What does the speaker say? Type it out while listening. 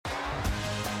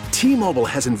T-Mobile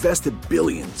has invested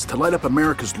billions to light up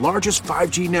America's largest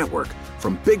 5G network,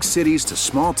 from big cities to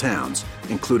small towns,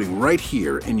 including right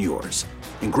here in yours.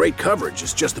 And great coverage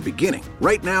is just the beginning.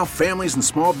 Right now, families and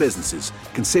small businesses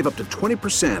can save up to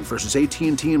 20% versus AT&T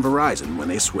and Verizon when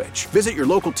they switch. Visit your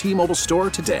local T-Mobile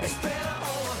store today.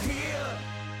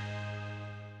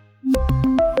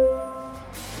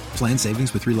 Plan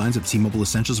savings with 3 lines of T-Mobile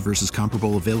Essentials versus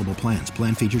comparable available plans.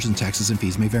 Plan features and taxes and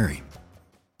fees may vary.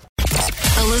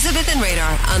 Elizabeth and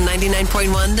Radar on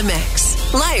 99.1 The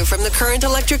Mix. Live from the Current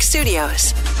Electric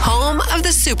Studios, home of the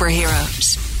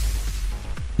superheroes.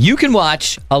 You can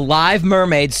watch a live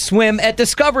mermaid swim at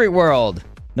Discovery World.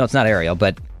 No, it's not Ariel,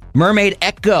 but Mermaid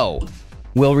Echo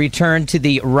will return to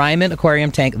the Ryman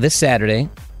Aquarium Tank this Saturday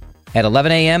at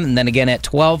 11 a.m. and then again at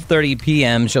 12:30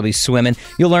 p.m. she'll be swimming.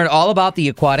 You'll learn all about the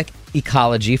aquatic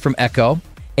ecology from Echo,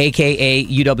 a.k.a.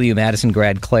 UW-Madison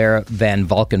grad Claire Van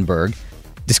Valkenburg.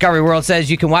 Discovery World says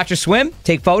you can watch her swim,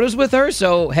 take photos with her,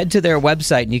 so head to their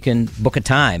website and you can book a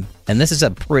time. And this is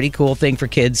a pretty cool thing for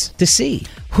kids to see.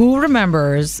 Who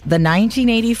remembers the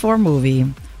 1984 movie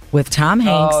with Tom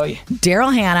Hanks,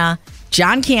 Daryl Hannah,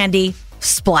 John Candy,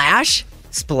 Splash?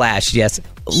 Splash, yes.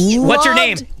 What's your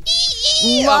name?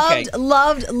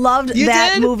 Loved You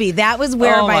that did? movie. That was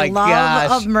where my love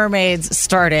gosh. of mermaids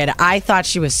started. I thought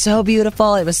she was so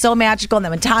beautiful. It was so magical. And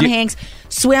then when Tom Hanks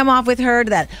swam off with her to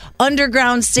that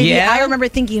underground city, Yeah. I remember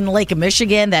thinking Lake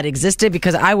Michigan that existed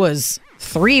because I was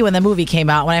 3 when the movie came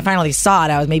out. When I finally saw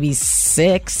it, I was maybe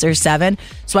 6 or 7.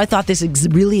 So I thought this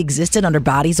really existed under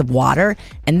bodies of water.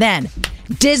 And then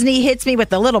Disney hits me with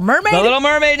The Little Mermaid. The Little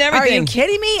Mermaid and everything. Are you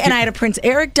kidding me? And I had a Prince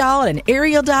Eric doll and an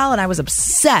Ariel doll, and I was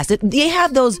obsessed. They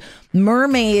have those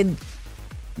mermaid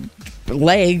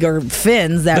leg or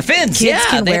fins that kids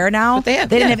can wear now. They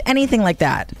didn't have anything like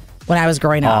that when I was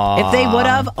growing up. If they would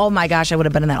have, oh my gosh, I would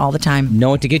have been in that all the time. Know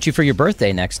what to get you for your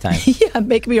birthday next time. Yeah,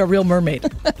 make me a real mermaid.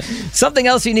 Something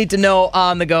else you need to know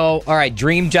on the go. All right,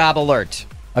 Dream Job Alert.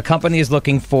 A company is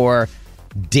looking for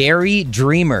dairy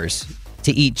dreamers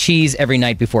to eat cheese every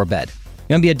night before bed.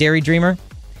 You want to be a dairy dreamer?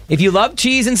 If you love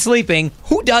cheese and sleeping,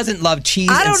 who doesn't love cheese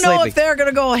and sleeping? I don't know if they're going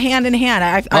to go hand in hand.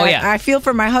 I feel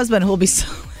for my husband who will be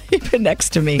sleeping next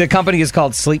to me. The company is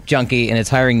called Sleep Junkie, and it's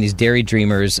hiring these dairy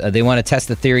dreamers. They want to test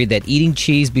the theory that eating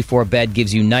cheese before bed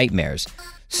gives you nightmares.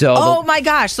 So my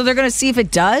gosh. So they're going to see if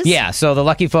it does? Yeah, so the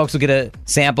lucky folks will get a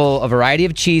sample, a variety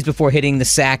of cheese before hitting the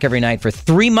sack every night for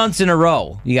 3 months in a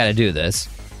row. You got to do this.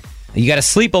 You got to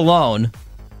sleep alone,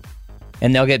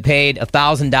 and they'll get paid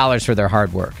 $1,000 for their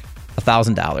hard work.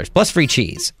 $1,000 plus free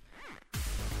cheese.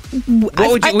 Would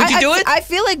you do it? I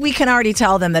feel like we can already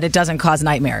tell them that it doesn't cause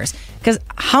nightmares. Because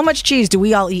how much cheese do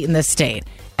we all eat in this state?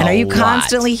 And are you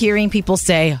constantly hearing people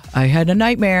say, I had a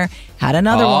nightmare, had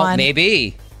another one?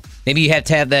 Maybe you have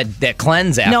to have that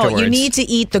cleanse afterwards. No, you need to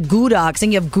eat the Gouda, because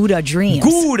then you have Gouda dreams.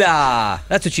 Gouda!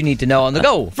 That's what you need to know on the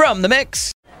go from The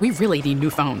Mix. We really need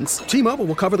new phones. T-Mobile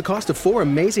will cover the cost of 4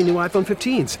 amazing new iPhone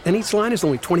 15s, and each line is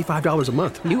only $25 a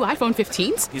month. New iPhone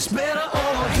 15s? It's better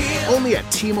over here. Only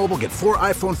at T-Mobile, get 4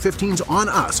 iPhone 15s on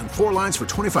us and 4 lines for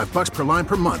 $25 per line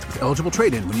per month with eligible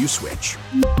trade-in when you switch.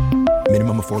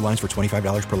 Minimum of 4 lines for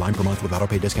 $25 per line per month with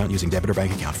autopay discount using debit or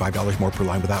bank account. $5 more per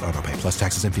line without autopay, plus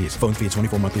taxes and fees. Phone fee at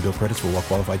 24 monthly bill credits for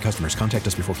well-qualified customers. Contact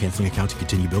us before canceling account to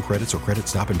continue bill credits or credit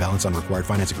stop and balance on required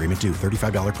finance agreement due.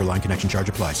 $35 per line connection charge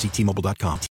applies. See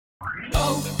T-Mobile.com.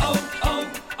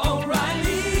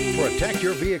 O'Reilly. Protect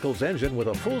your vehicle's engine with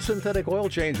a full synthetic oil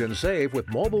change and save with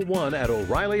Mobil 1 at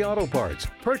O'Reilly Auto Parts.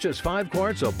 Purchase 5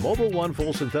 quarts of Mobil 1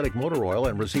 full synthetic motor oil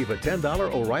and receive a $10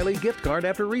 O'Reilly gift card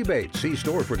after rebate. See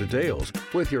store for details.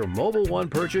 With your Mobil 1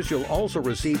 purchase, you'll also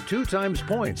receive 2 times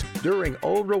points during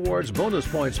O Rewards Bonus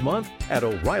Points Month at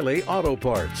O'Reilly Auto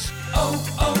Parts.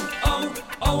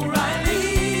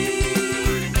 O'Reilly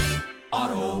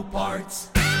Auto Parts.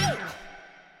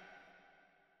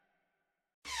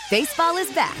 Baseball is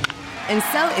back, and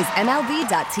so is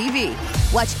MLB.tv.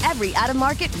 Watch every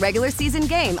out-of-market regular season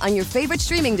game on your favorite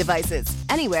streaming devices,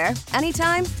 anywhere,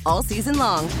 anytime, all season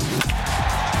long.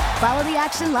 Follow the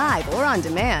action live or on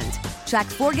demand. Track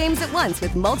 4 games at once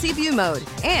with multi-view mode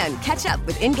and catch up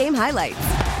with in-game highlights.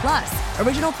 Plus,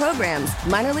 original programs,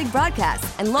 minor league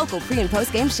broadcasts, and local pre- and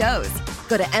post-game shows.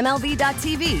 Go to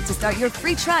MLB.tv to start your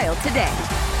free trial today.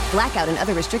 Blackout and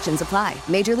other restrictions apply.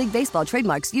 Major League Baseball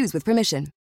trademarks used with permission.